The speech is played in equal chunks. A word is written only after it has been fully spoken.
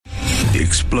The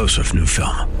explosive new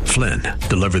film, Flynn,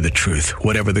 deliver the truth,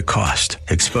 whatever the cost,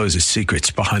 exposes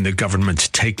secrets behind the government's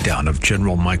takedown of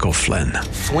General Michael Flynn.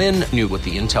 Flynn knew what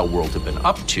the intel world had been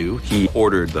up to. He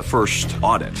ordered the first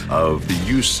audit of the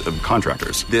use of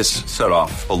contractors. This set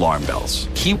off alarm bells.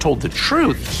 He told the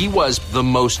truth. He was the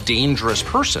most dangerous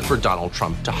person for Donald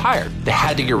Trump to hire. They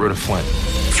had to get rid of Flynn.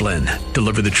 Flynn,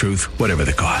 deliver the truth, whatever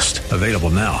the cost. Available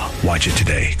now. Watch it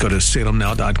today. Go to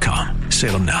salemnow.com.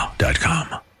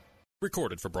 salemnow.com.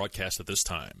 Recorded for broadcast at this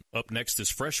time. Up next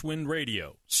is Fresh Wind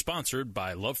Radio, sponsored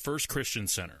by Love First Christian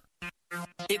Center.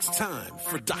 It's time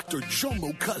for Dr.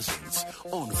 Jomo Cousins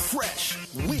on Fresh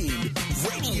Wind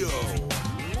Radio.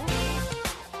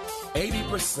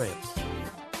 80%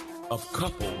 of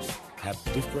couples have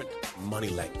different money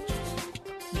languages.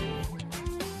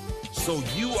 So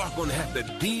you are going to have to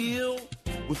deal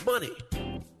with money.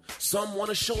 Some want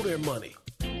to show their money.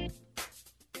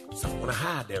 Some want to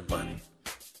hide their money.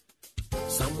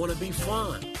 Some want to be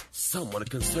fun. Some want to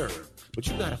conserve. But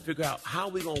you got to figure out how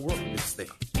we're going to work this thing.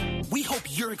 We hope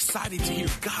you're excited to hear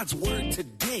God's word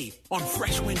today on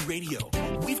Fresh Wind Radio.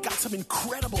 We've got some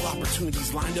incredible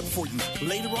opportunities lined up for you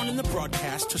later on in the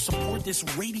broadcast to support this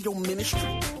radio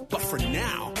ministry. But for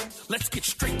now, let's get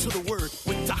straight to the word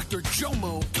with Dr.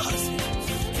 Jomo Cousins.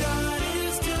 God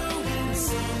is doing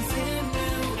something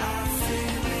new. I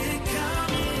feel it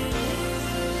coming.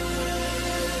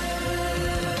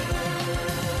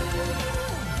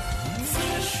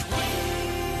 Fresh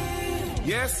Wind.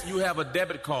 Yes, you have a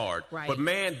debit card, right. But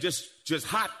man, just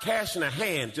hot cash in a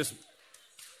hand.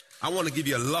 I want to give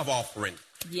you a love offering.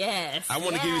 Yes. I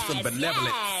want to give you some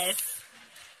benevolence.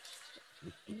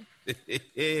 Yes.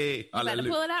 You about to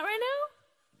pull it out right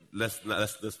now? Let's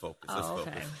focus. Let's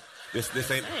okay. focus.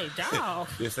 This ain't. Hey, dog.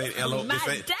 This ain't LO. My This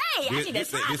ain't. day. I need This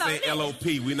to ain't LOP.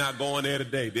 We're not going there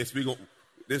today.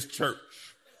 This church.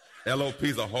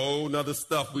 LOP's a whole nother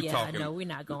stuff we talking. Yeah, no, we're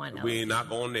not going there. We ain't not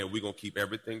going there. We're going to keep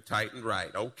everything tight and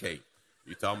right. Okay.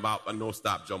 You're talking about a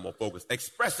no-stop, Jomo. Focus.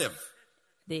 Expressive.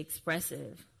 The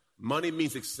expressive. Money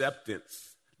means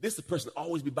acceptance. This is the person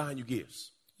always be buying you gifts.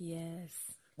 Yes.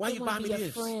 Why you buying me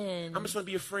this? I'm just going to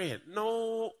be your friend.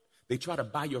 No. They try to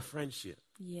buy your friendship.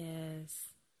 Yes.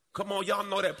 Come on, y'all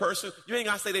know that person. You ain't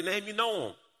got to say their name. You know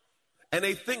them. And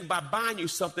they think by buying you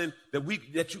something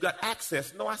that you got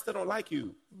access. No, I still don't like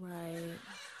you. Right.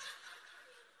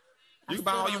 You can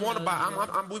buy all you want to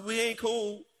buy. We ain't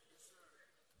cool.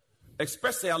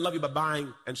 Express say I love you by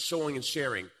buying and showing and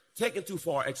sharing. Taken too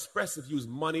far, expressive use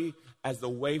money as the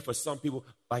way for some people,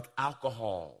 like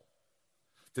alcohol,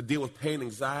 to deal with pain,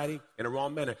 anxiety in a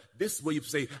wrong manner. This is where you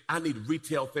say, I need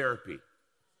retail therapy.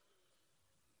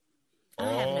 I'm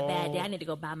having a bad day. I need to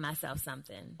go buy myself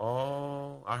something.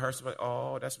 Oh, I heard somebody.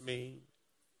 Oh, that's me.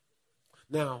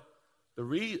 Now,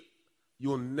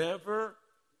 you'll never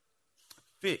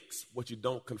fix what you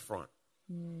don't confront.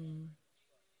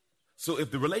 So if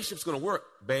the relationship's going to work,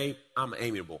 babe, I'm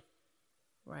amiable.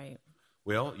 Right.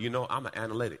 Well, I'm an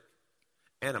analytic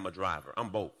and I'm a driver. I'm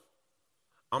both.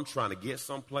 I'm trying to get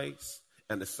someplace.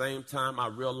 And at the same time, I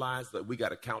realize that we got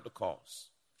to count the costs.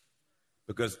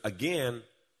 Because, again,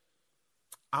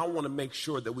 I want to make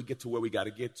sure that we get to where we got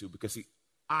to get to. Because, see,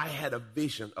 I had a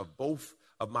vision of both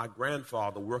of my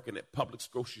grandfather working at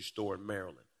Publix grocery store in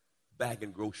Maryland,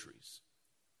 bagging groceries.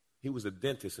 He was a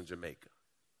dentist in Jamaica.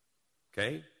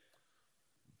 Okay?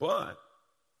 But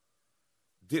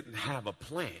didn't have a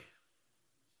plan.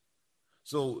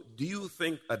 So do you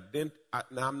think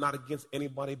now I'm not against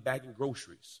anybody bagging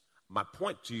groceries. My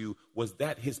point to you was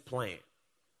that his plan.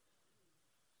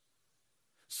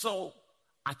 So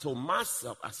I told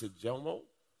myself, I said, Jomo,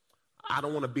 I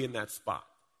don't want to be in that spot.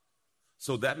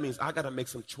 So that means I got to make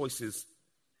some choices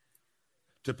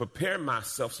to prepare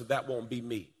myself so that won't be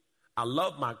me. I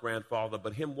love my grandfather,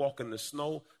 but him walking in the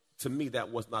snow, to me,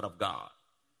 that was not of God.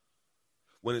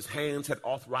 When his hands had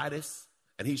arthritis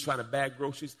and he's trying to bag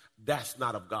groceries, that's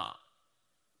not of God.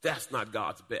 That's not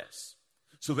God's best.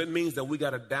 So if it means that we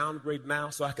got to downgrade now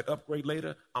so I could upgrade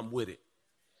later, I'm with it.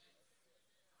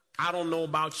 I don't know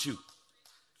about you.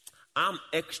 I'm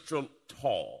extra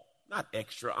tall. Not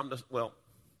extra. I'm just,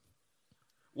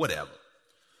 whatever.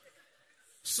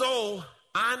 So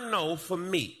I know for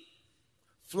me,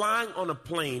 flying on a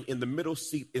plane in the middle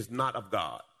seat is not of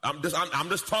God. I'm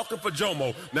just talking for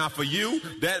Jomo. Now for you,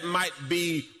 that might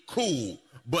be cool.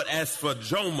 But as for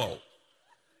Jomo,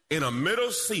 in a middle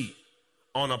seat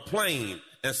on a plane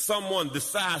and someone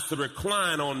decides to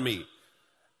recline on me,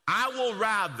 I will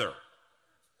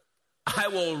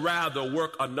rather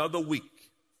work another week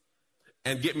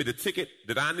and get me the ticket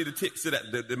that I need to take so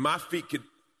that my feet could.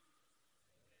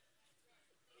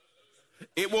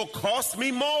 It will cost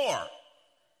me more.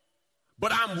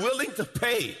 But I'm willing to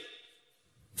pay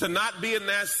to not be in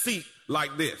that seat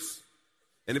like this.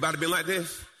 Anybody been like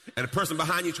this? And the person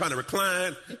behind you trying to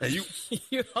recline, and you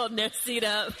you're holding their seat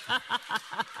up.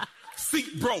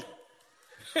 Seat broke.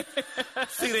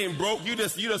 Seat ain't broke. You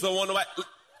just don't want to.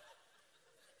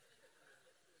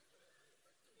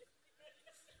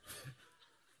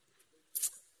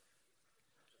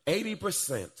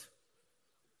 80%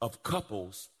 of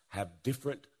couples have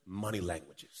different money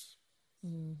languages.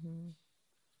 Mm-hmm.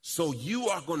 So you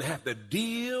are going to have to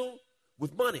deal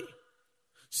with money.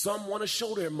 Some want to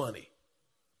show their money.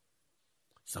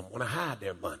 Some want to hide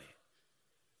their money.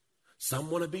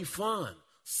 Some want to be fun.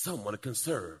 Some want to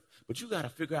conserve. But you got to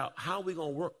figure out how we're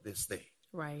going to work this thing.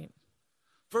 Right.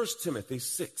 1 Timothy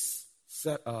 6,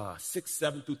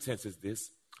 7 through 10 says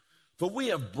this. For we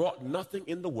have brought nothing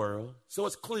in the world, so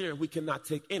it's clear we cannot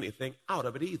take anything out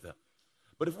of it either.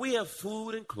 But if we have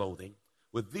food and clothing,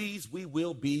 with these we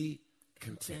will be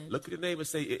content. Look at your neighbor and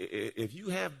say, if you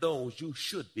have those, you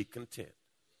should be content.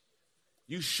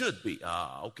 You should be.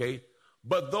 Okay.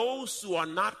 But those who are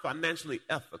not financially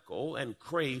ethical and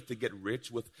crave to get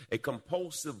rich with a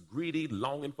compulsive, greedy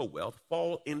longing for wealth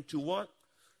fall into what?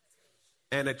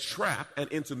 And a trap and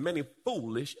into many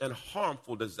foolish and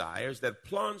harmful desires that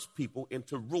plunge people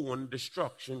into ruin,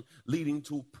 destruction, leading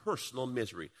to personal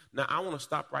misery. Now, I want to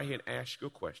stop right here and ask you a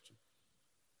question.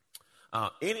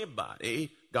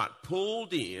 Anybody got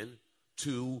pulled in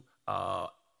to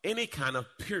any kind of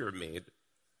pyramid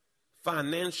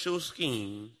financial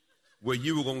scheme where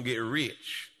you were going to get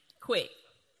rich? Quick.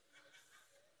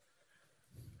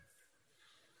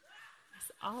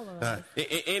 All of us.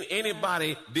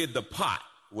 Anybody did the pot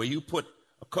where you put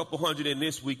a couple hundred in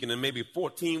this week and then maybe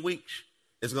 14 weeks,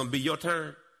 it's going to be your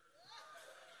turn?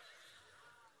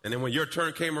 And then when your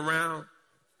turn came around,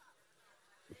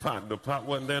 the pot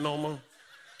wasn't there no more?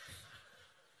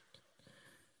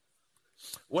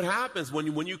 What happens when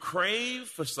you crave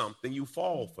for something, you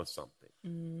fall for something.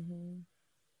 Mm-hmm.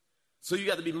 So you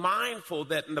got to be mindful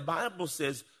that, and the Bible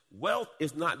says wealth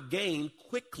is not gained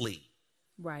quickly.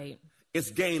 Right.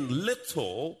 It's gained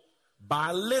little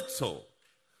by little.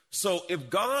 So if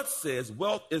God says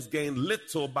wealth is gained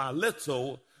little by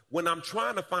little, when I'm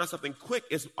trying to find something quick,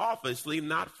 it's obviously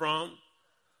not from.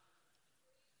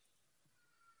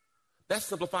 That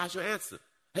simplifies your answer.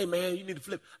 Hey, man, you need to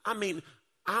flip. I mean,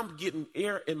 I'm getting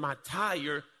air in my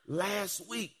tire last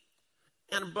week,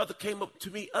 and a brother came up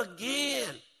to me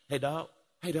again. Hey, dog,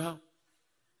 I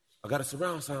got a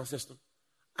surround sound system.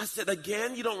 I said,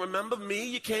 again, you don't remember me?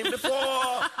 You came before.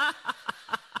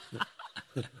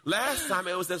 Last time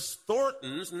it was at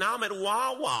Thornton's. Now I'm at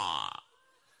Wawa.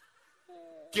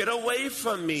 Get away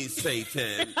from me,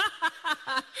 Satan.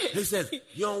 He said,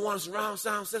 you don't want a surround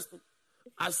sound system?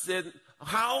 I said,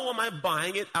 how am I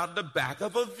buying it out of the back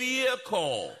of a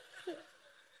vehicle?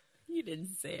 You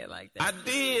didn't say it like that. I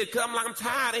did, because I'm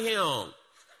tired of him.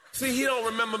 See, he don't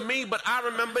remember me, but I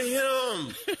remember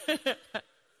him.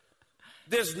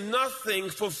 There's nothing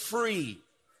for free.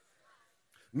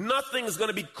 Nothing's going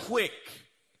to be quick.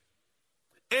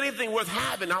 Anything worth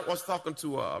having. I was talking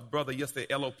to a brother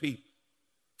yesterday, LOP. He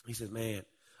said, man,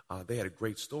 they had a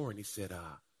great store. And he said,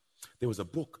 there was a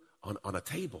book on a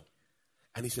table.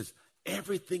 And he says,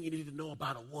 everything you need to know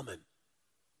about a woman.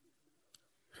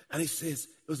 And he says,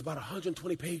 it was about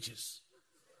 120 pages.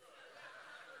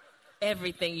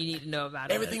 Everything you need to know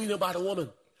about everything you know about a woman.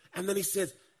 And then he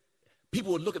says,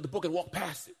 people would look at the book and walk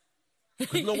past it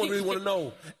because no one really want to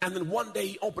know. And then one day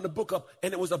he opened the book up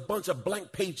and it was a bunch of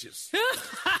blank pages.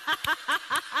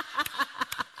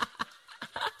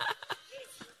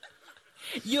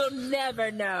 You'll never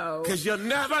know. Because you'll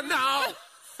never know.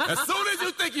 As soon as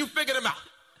you think you figured them out,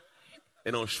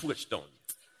 they don't switch on you.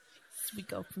 We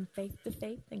go from faith to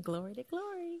faith and glory to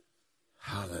glory.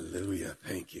 Hallelujah.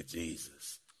 Thank you,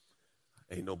 Jesus.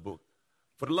 Ain't no book.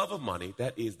 For the love of money,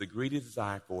 that is the greedy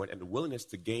desire for it, and the willingness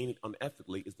to gain it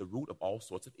unethically is the root of all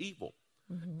sorts of evil.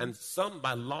 Mm-hmm. And some,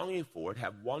 by longing for it,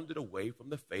 have wandered away from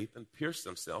the faith and pierced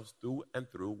themselves through and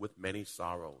through with many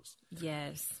sorrows.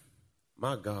 Yes.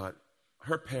 My God,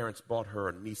 her parents bought her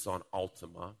a Nissan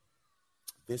Altima.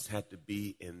 This had to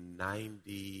be in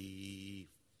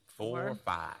 94 or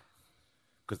 5,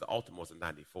 because the Altima was in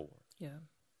 94. Yeah.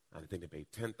 I think they paid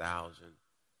 $10,000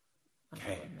 cash,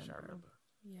 I remember.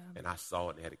 Yeah. And I saw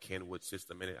it. They had a Kenwood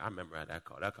system in it. I remember that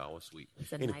car. That car was sweet.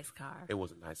 It's a nice car. It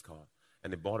was a nice car.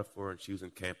 And they bought it for her, and she was in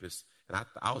campus. And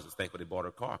I was just thankful they bought her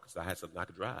a car because I had something I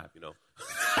could drive, you know.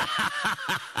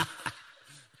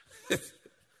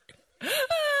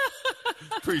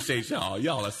 Appreciate y'all.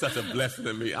 Y'all are such a blessing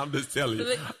to me. I'm just telling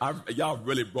you. Y'all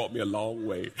really brought me a long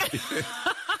way.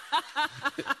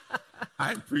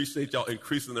 I appreciate y'all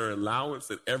increasing their allowance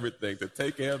and everything to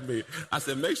take care of me. I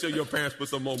said, make sure your parents put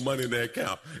some more money in their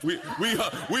account. We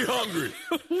hungry.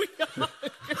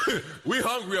 We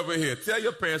hungry over here. Tell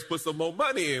your parents put some more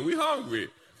money in. We hungry.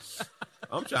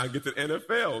 I'm trying to get to the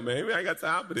NFL, man. I ain't got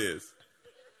time for this.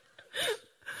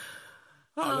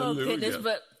 Oh, goodness.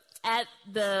 But at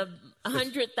the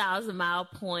 100,000 mile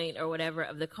point or whatever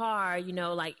of the car, you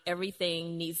know, like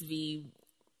everything needs to be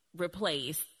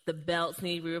replaced. The belts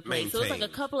need to be replaced. So it's like a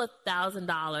couple of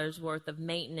 $1,000s worth of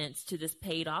maintenance to this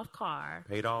paid off car.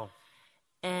 Paid off.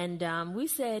 And we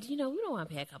said, you know, we don't want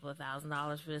to pay a couple of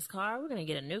 $1,000s for this car. We're going to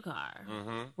get a new car.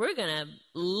 Mm-hmm. We're going to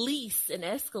lease an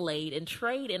Escalade and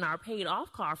trade in our paid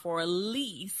off car for a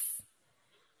lease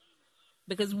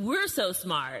because we're so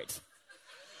smart.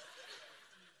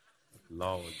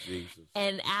 Lord Jesus.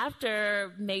 And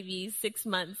after maybe 6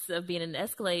 months of being in the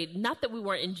Escalade, not that we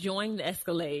weren't enjoying the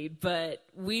Escalade, but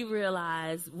we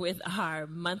realized with our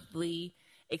monthly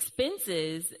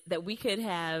expenses that we could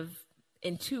have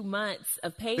in 2 months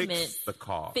of payment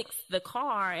fixed the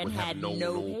car and had no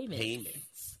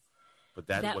payments. But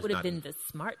that would have been the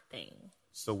smart thing.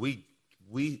 So we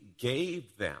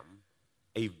gave them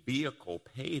a vehicle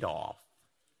paid off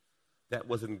that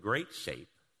was in great shape.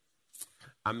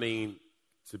 I mean,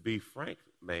 to be frank,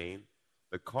 Maine,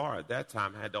 the car at that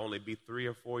time had to only be 3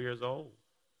 or 4 years old.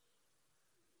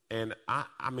 And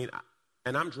I'm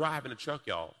driving the truck,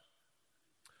 y'all.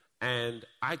 And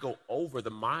I go over the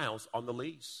miles on the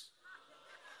lease.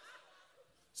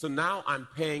 So now I'm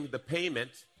paying the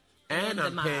payment and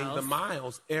I'm paying the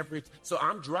miles so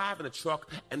I'm driving the truck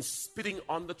and spitting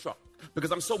on the truck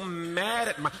because I'm so mad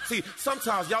at see,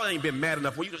 sometimes y'all ain't been mad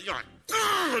enough where you're like,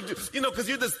 you know, because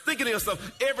you're just thinking to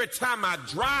yourself, every time I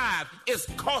drive, it's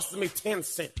costing me 10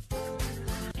 cents.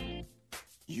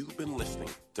 You've been listening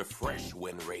to Fresh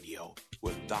Wind Radio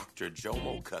with Dr.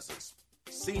 Jomo Cousins,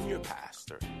 Senior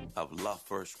Pastor of Love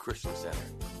First Christian Center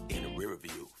in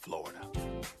Riverview, Florida.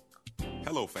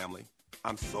 Hello, family.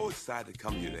 I'm so excited to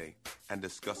come here today and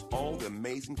discuss all the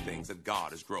amazing things that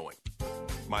God is growing.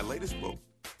 My latest book,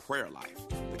 Prayer Life,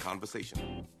 The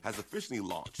Conversation, has officially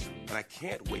launched, and I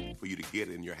can't wait for you to get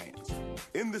it in your hands.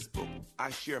 In this book,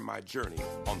 I share my journey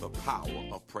on the power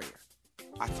of prayer.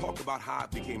 I talk about how I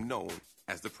became known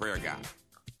as the prayer guy.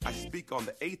 I speak on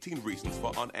the 18 reasons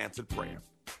for unanswered prayer,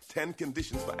 10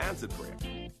 conditions for answered prayer,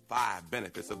 5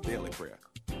 benefits of daily prayer,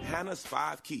 Hannah's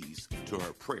 5 keys to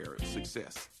her prayer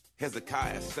success,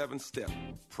 Hezekiah's 7-step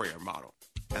prayer model,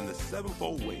 and the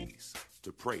 7-fold ways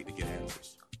to pray to get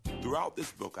answers. Throughout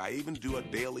this book, I even do a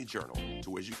daily journal to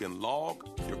where you can log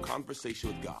your conversation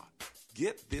with God.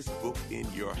 Get this book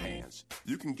in your hands.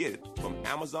 You can get it from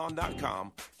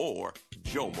Amazon.com or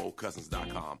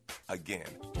JomoCousins.com. Again,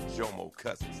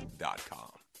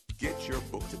 JomoCousins.com. Get your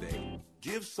book today.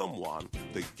 Give someone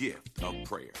the gift of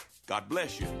prayer. God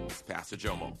bless you. It's Pastor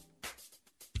Jomo.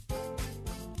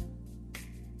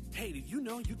 Hey, did you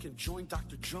know you can join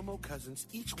Dr. Jomo Cousins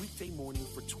each weekday morning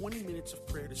for 20 minutes of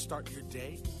prayer to start your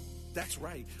day? That's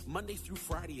right. Monday through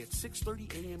Friday at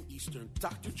 6:30 a.m. Eastern,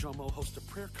 Dr. Jomo hosts a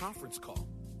prayer conference call.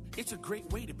 It's a great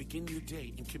way to begin your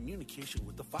day in communication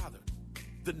with the Father.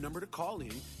 The number to call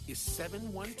in is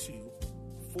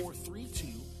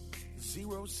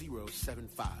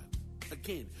 712-432-0075.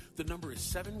 Again, the number is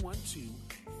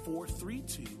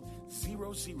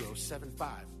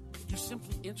 712-432-0075. You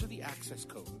simply enter the access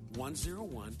code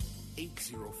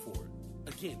 101804.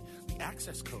 Again, the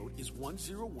access code is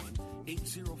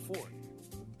 101804.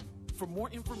 For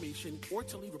more information or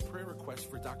to leave a prayer request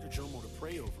for Dr. Jomo to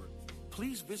pray over,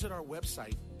 please visit our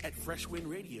website at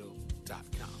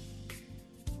freshwindradio.com.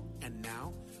 And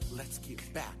now, let's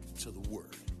get back to the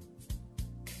Word.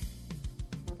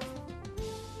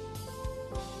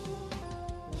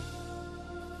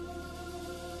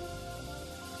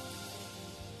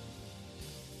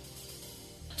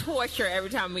 Torture every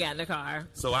time we got in the car.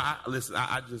 So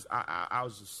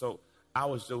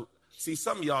see,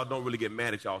 some of y'all don't really get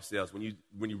mad at yourselves when you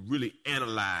really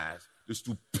analyze the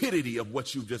stupidity of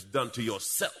what you've just done to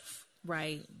yourself.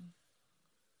 Right.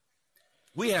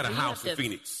 We had a house in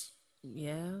Phoenix.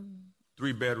 Yeah.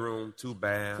 3-bedroom,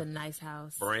 2-bath. It's a nice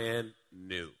house. Brand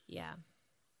new. Yeah.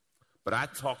 But I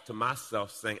talked to myself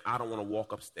saying, I don't want to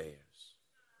walk upstairs.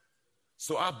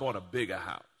 So I bought a bigger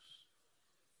house.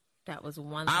 That was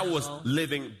one I was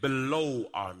living below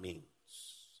our means.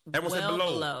 Everyone said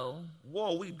below.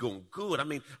 Whoa, we going good. I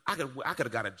mean, I could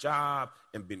have got a job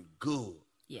and been good.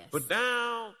 Yes. But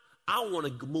now I want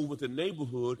to move into the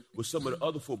neighborhood with some of the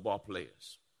other football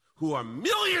players who are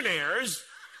millionaires,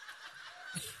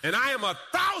 and I am a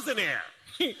thousandaire.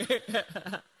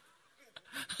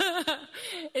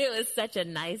 It was such a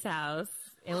nice house,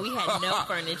 and we had no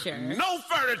furniture. No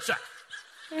furniture.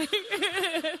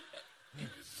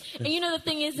 And you know, the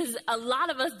thing is a lot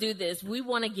of us do this. We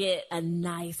want to get a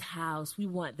nice house. We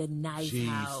want the nice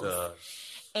house.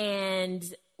 And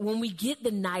when we get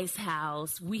the nice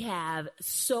house, we have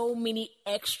so many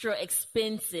extra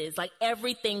expenses. Like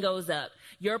everything goes up.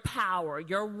 Your power,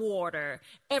 your water,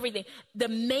 everything. The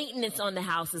maintenance on the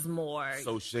house is more.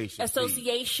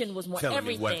 Association was more.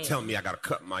 Everything. Tell me I got to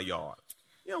cut my yard.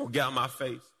 You don't get out my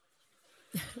face.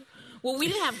 Well, we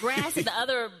didn't have grass at the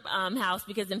other house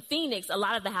because in Phoenix, a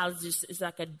lot of the houses is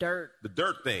like a dirt. The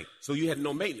dirt thing. So you had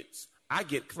no maintenance. I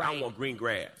want green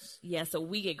grass. Yeah, so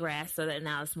we get grass so that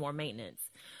now it's more maintenance.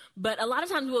 But a lot of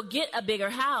times we'll get a bigger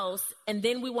house and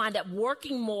then we wind up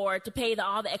working more to pay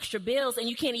all the extra bills and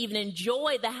you can't even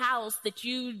enjoy the house that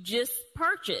you just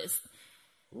purchased.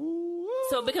 Ooh.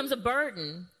 So it becomes a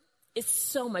burden. It's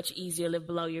so much easier to live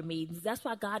below your means. That's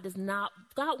why God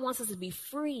wants us to be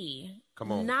free.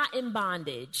 Come on. Not in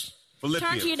bondage. Philippians.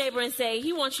 Turn to your neighbor and say,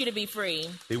 he wants you to be free.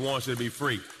 He wants you to be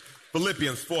free.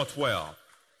 Philippians 4:12.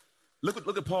 Look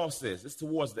what Paul says. It's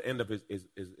towards the end of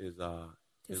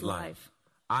his life.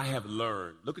 I have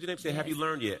learned. Look at your name and say, have you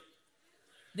learned yet?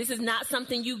 This is not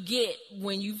something you get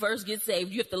when you first get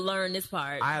saved. You have to learn this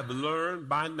part. I have learned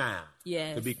by now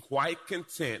to be quite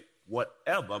content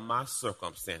whatever my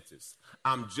circumstances.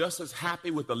 I'm just as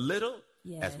happy with the little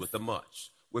as with the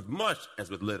much. With much as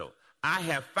with little. I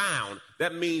have found,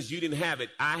 that means you didn't have it.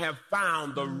 I have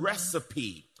found the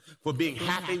recipe for being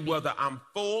happy, whether I'm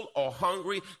full or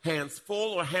hungry, hands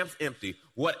full or hands empty.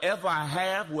 Whatever I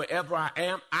have, wherever I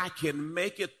am, I can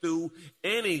make it through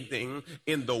anything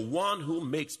in the one who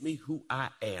makes me who I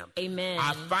am. Amen.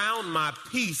 I found my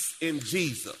peace in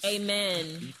Jesus.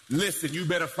 Amen. Listen, you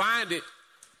better find it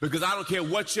because I don't care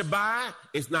what you buy,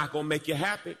 it's not going to make you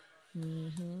happy.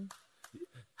 Mm-hmm.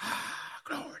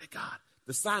 Glory to God.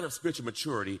 The sign of spiritual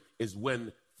maturity is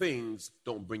when things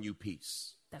don't bring you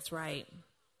peace. That's right.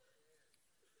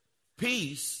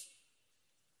 Peace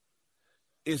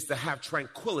is to have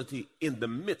tranquility in the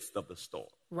midst of the storm.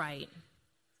 Right.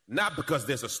 Not because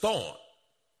there's a storm,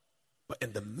 but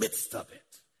in the midst of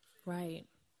it. Right.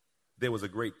 There was a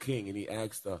great king, and he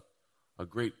asked a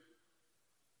great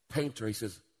painter, he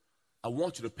says, I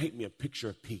want you to paint me a picture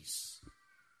of peace.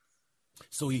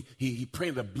 So he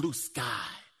painted a blue sky.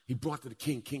 He brought to the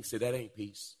king. King said, that ain't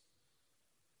peace.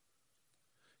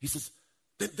 He says,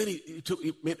 then he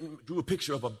drew a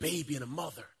picture of a baby and a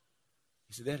mother.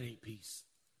 He said, that ain't peace.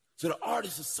 So the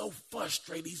artist is so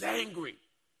frustrated. He's angry.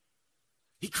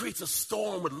 He creates a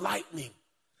storm with lightning.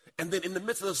 And then in the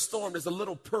midst of the storm, there's a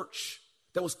little perch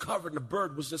that was covered and the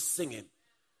bird was just singing.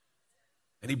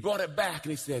 And he brought it back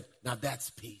and he said, now that's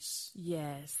peace.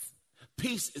 Yes.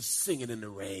 Peace is singing in the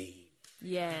rain.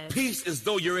 Yes. Peace is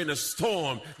though you're in a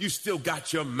storm, you still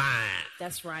got your mind.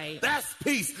 That's right. That's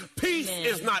peace. Peace Amen.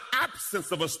 is not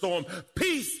absence of a storm.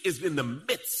 Peace is in the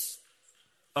midst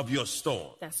of your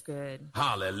storm. That's good.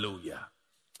 Hallelujah.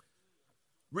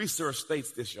 Research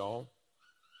states this, y'all.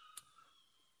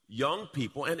 Young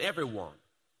people and everyone,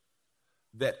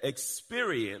 that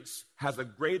experience has a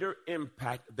greater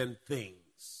impact than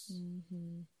things.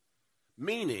 Mm-hmm.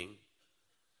 Meaning,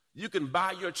 you can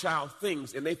buy your child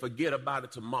things and they forget about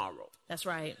it tomorrow. That's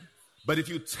right. But if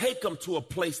you take them to a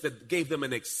place that gave them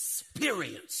an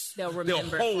experience, they'll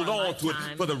hold on to it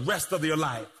for the rest of their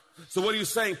life. So what are you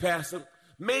saying, Pastor?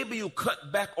 Maybe you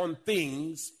cut back on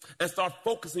things and start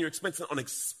focusing your expenses on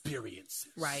experiences.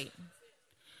 Right.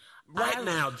 Right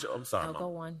now, I'm sorry. Oh,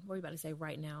 go on. What are you about to say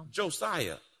right now?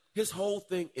 Josiah, his whole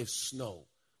thing is snow.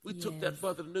 We took that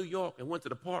brother to New York and went to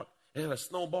the park and had a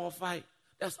snowball fight.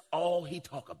 That's all he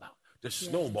talk about, the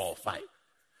snowball fight.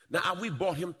 Now, we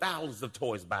bought him thousands of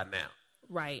toys by now.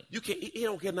 Right. He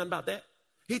don't care nothing about that.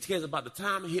 He cares about the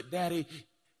time he hit daddy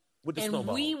with the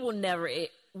snowball. And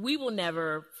we will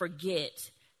never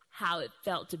forget how it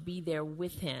felt to be there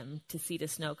with him to see the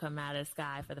snow come out of the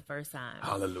sky for the first time.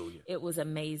 Hallelujah. It was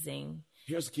amazing.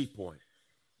 Here's the key point.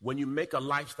 When you make a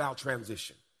lifestyle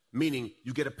transition, meaning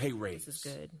you get a pay raise. This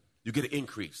is good. You get an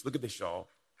increase. Look at this, y'all.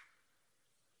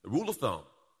 The rule of thumb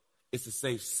is to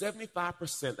save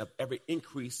 75% of every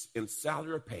increase in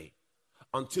salary or pay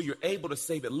until you're able to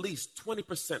save at least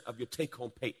 20% of your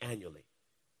take-home pay annually.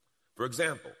 For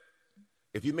example,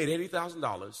 if you made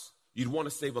 $80,000, you'd want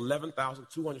to save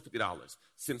 $11,250.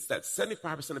 Since that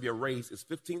 75% of your raise is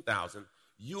 $15,000,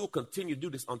 you will continue to do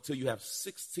this until you have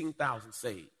 $16,000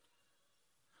 saved.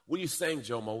 What are you saying,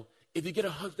 Jomo? If you get a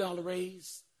 $100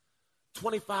 raise,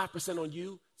 25% on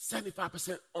you,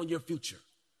 75% on your future.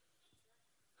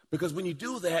 Because when you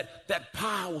do that, that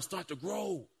pie will start to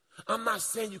grow I'm not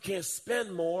saying you can't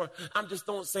spend more. I'm just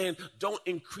saying don't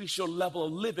increase your level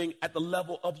of living at the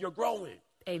level of your growing.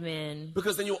 Amen.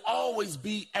 Because then you'll always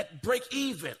be at break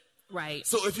even. Right.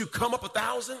 So if you come up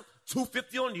 1,000,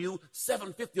 250 on you,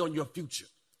 750 on your future.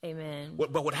 Amen.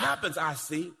 But what happens, I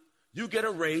see, you get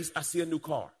a raise, I see a new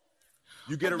car.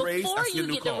 You get a raise, I see a new car.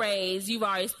 Before you get the raise, you've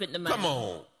already spent the money. Come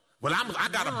on. Well, I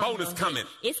got a bonus coming.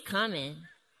 It's coming.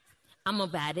 I'm going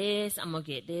to buy this. I'm going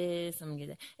to get this. I'm going to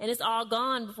get that. And it's all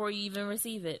gone before you even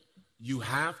receive it. You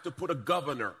have to put a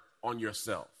governor on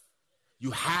yourself.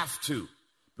 You have to.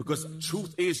 Because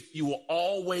truth is, you will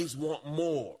always want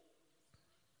more.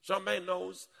 Charmaine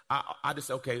knows. I just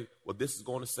said, okay, well, this is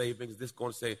going to savings. This is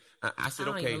going to save. I said,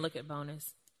 okay. I don't even look at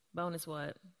bonus. Bonus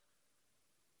what?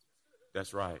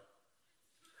 That's right.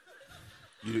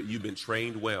 You've been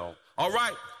trained well. All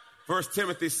right. 1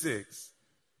 Timothy 6.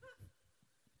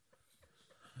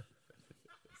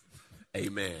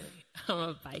 Amen. I'm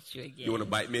going to bite you again. You want to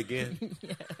bite me again?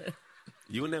 Yeah.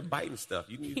 You and that biting stuff.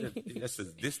 You need that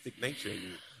sadistic nature in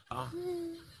you.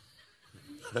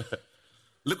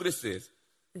 Look what it says.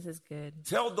 This is good.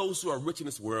 Tell those who are rich in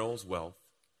this world's wealth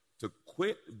to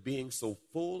quit being so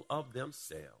full of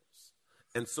themselves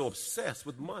and so obsessed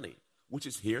with money, which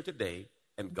is here today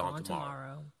and gone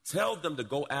tomorrow. Tell them to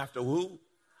go after who?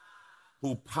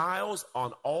 Who piles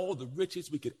on all the riches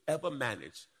we could ever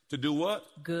manage. To do what?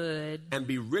 Good. And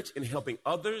be rich in helping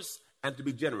others and to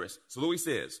be generous. So Louis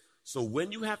says, so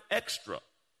when you have extra,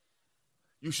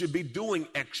 you should be doing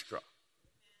extra.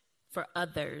 For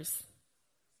others.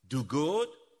 Do good,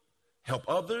 help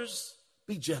others,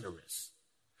 be generous.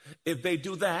 If they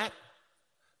do that,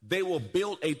 they will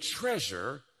build a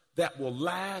treasure that will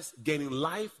last, gaining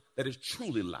life that is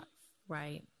truly life.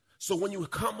 Right. So when you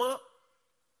come up,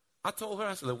 I told her,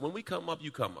 I said, when we come up,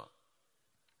 you come up.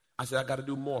 I said, I got to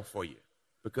do more for you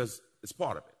because it's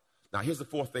part of it. Now, here's the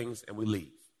 4 things, and we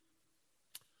leave.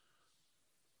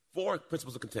 4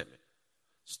 principles of contentment.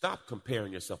 Stop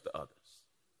comparing yourself to others.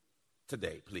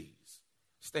 Today, please.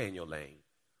 Stay in your lane.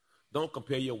 Don't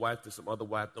compare your wife to some other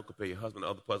wife. Don't compare your husband to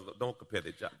other husband. Don't compare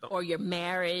their job. Or your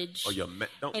marriage. Or your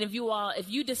and if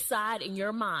you decide in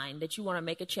your mind that you want to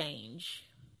make a change,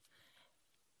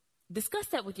 discuss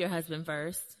that with your husband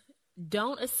first.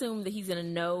 Don't assume that he's going to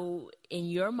know in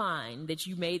your mind that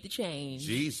you made the change.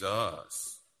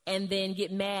 Jesus. And then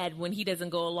get mad when he doesn't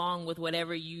go along with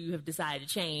whatever you have decided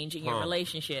to change in your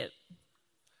relationship.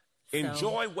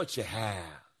 Enjoy what you have.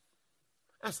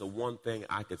 That's the one thing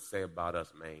I could say about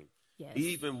us, man. Yes.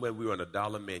 Even when we were on a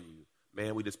 $1 menu,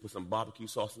 man, we just put some barbecue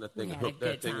sauce in that thing and hook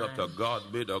that thing up to God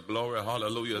be the glory,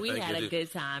 hallelujah. We had a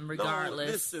good time regardless.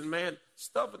 No, listen, man,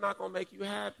 stuff is not going to make you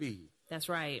happy. That's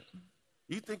right.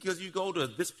 You think because you go to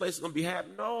this place, it's going to be happy?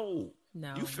 No.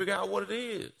 You figure out what it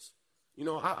is. You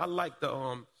know, I like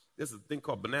there's a thing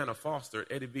called Banana Foster,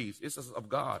 Eddie V's. It's just of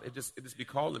God. It just be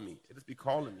calling me. It just be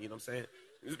calling me, you know what I'm saying?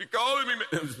 It just be calling me, man.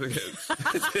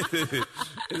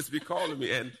 It just be calling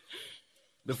me. And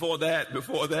before that,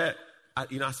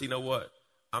 I see, you know what?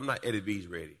 I'm not Eddie V's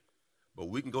ready. But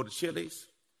we can go to Chili's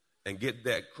and get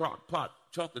that crock pot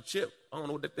chocolate chip. I don't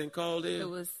know what that thing called is. It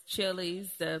was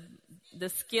Chili's, the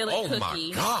skillet cookie. Oh,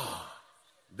 my God.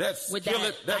 That skillet.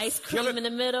 With that ice cream in the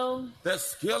middle. That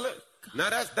skillet. Now,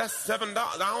 that's $7.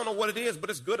 I don't know what it is, but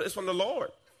it's good. It's from the Lord.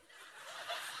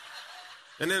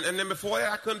 And then before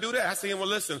that, I couldn't do that. I said, well,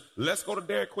 listen, let's go to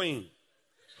Dairy Queen.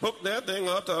 Hook that thing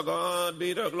up to God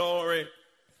be the glory.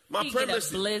 My premise.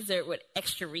 Get a Blizzard with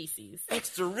extra Reese's.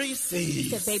 Extra Reese's. He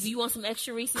said, baby, you want some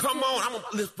extra Reese's? Come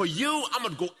on. For you, I'm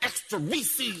going to go extra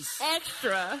Reese's.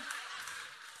 Extra.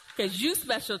 Because you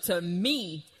special to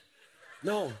me.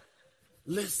 No.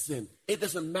 Listen, it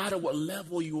doesn't matter what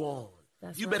level you're on.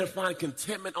 You better find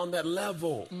contentment on that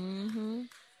level. Mm-hmm.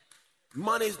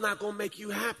 Money's not going to make you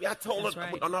happy. I told her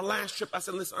on our last trip, I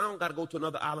said, listen, I don't got to go to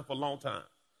another island for a long time.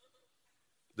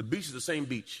 The beach is the same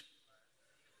beach.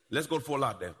 Let's go to Fort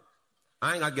Lauderdale.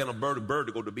 I ain't got to get on a bird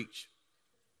to go to the beach.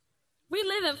 We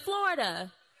live in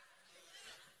Florida.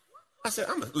 I said,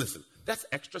 listen, that's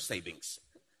extra savings.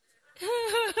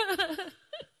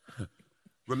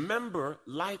 Remember,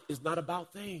 life is not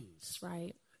about things. That's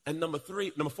right. And number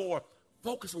 4,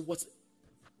 focus on what's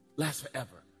lasts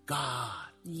forever. God.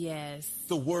 Yes.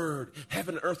 The word.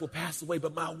 Heaven and earth will pass away,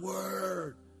 but my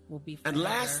word will be forever. And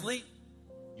lastly,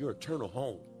 your eternal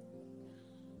home.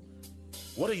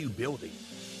 What are you building?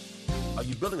 Are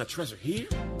you building a treasure here?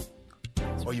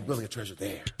 Or are you building a treasure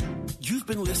there? You've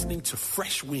been listening to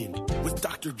Fresh Wind with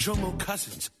Dr. Jomo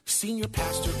Cousins, Senior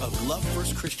Pastor of Love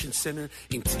First Christian Center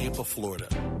in Tampa, Florida.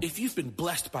 If you've been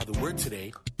blessed by the word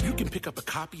today, you can pick up a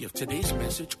copy of today's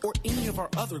message or any of our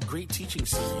other great teaching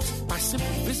series by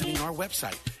simply visiting our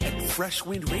website at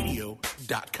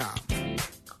freshwindradio.com.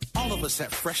 All of us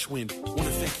at Fresh Wind want to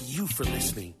thank you for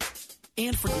listening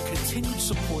and for your continued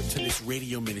support to this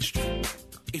radio ministry.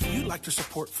 If you'd like to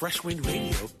support Fresh Wind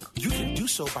Radio, you can do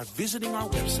so by visiting our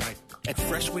website at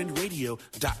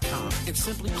freshwindradio.com and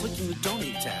simply clicking the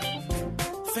Donate tab.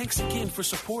 Thanks again for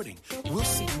supporting. We'll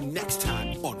see you next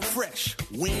time on Fresh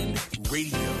Wind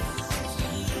Radio.